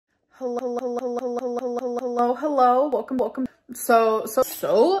Hello, welcome. So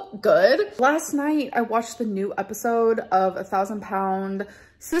good. Last night I watched the new episode of 1,000-Pound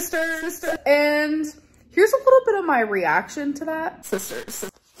Sisters, and here's a little bit of my reaction to that.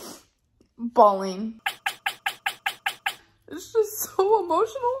 Sisters bawling. It's just so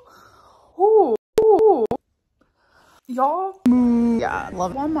emotional. Ooh. Y'all, yeah,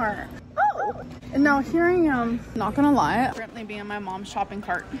 love Walmart. Oh, and now here I am, not gonna lie, currently being in my mom's shopping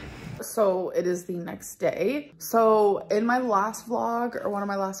cart. So it is the next day. So in my last vlog, or one of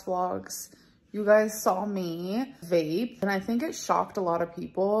my last vlogs, you guys saw me vape, and I think it shocked a lot of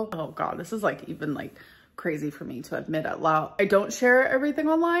people. Oh God, this is like even like crazy for me to admit out loud. I don't share everything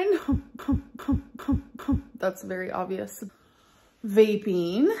online. That's very obvious.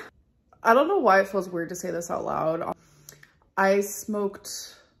 Vaping. I don't know why it feels weird to say this out loud. I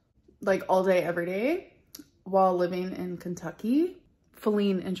smoked like all day, every day while living in Kentucky.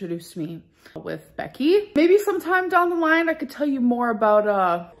 Fawkeen introduced me with Becky. Maybe sometime down the line, I could tell you more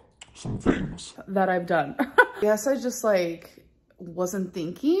about some things that I've done. Yes, I just like wasn't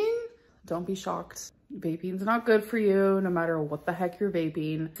thinking. Don't be shocked. Vaping's not good for you, no matter what the heck you're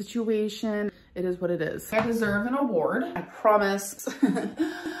vaping. Situation, it is what it is. I deserve an award, I promise.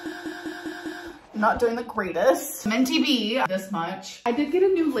 Not doing the greatest. Meant to be this much. I did get a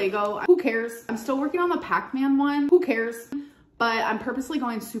new Lego. Who cares? I'm still working on the Pac-Man one. Who cares? But I'm purposely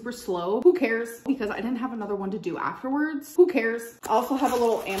going super slow. Who cares? Because I didn't have another one to do afterwards. Who cares? I also have a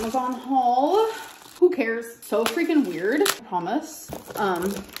little Amazon haul. Who cares? So freaking weird, I promise.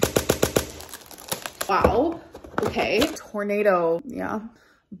 Wow, okay. Tornado, yeah.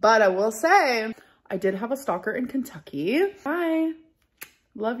 But I will say, I did have a stalker in Kentucky. Bye.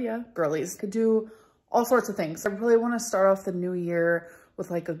 Love ya. Girlies could do all sorts of things. I really want to start off the new year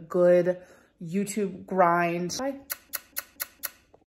with like a good YouTube grind. Bye.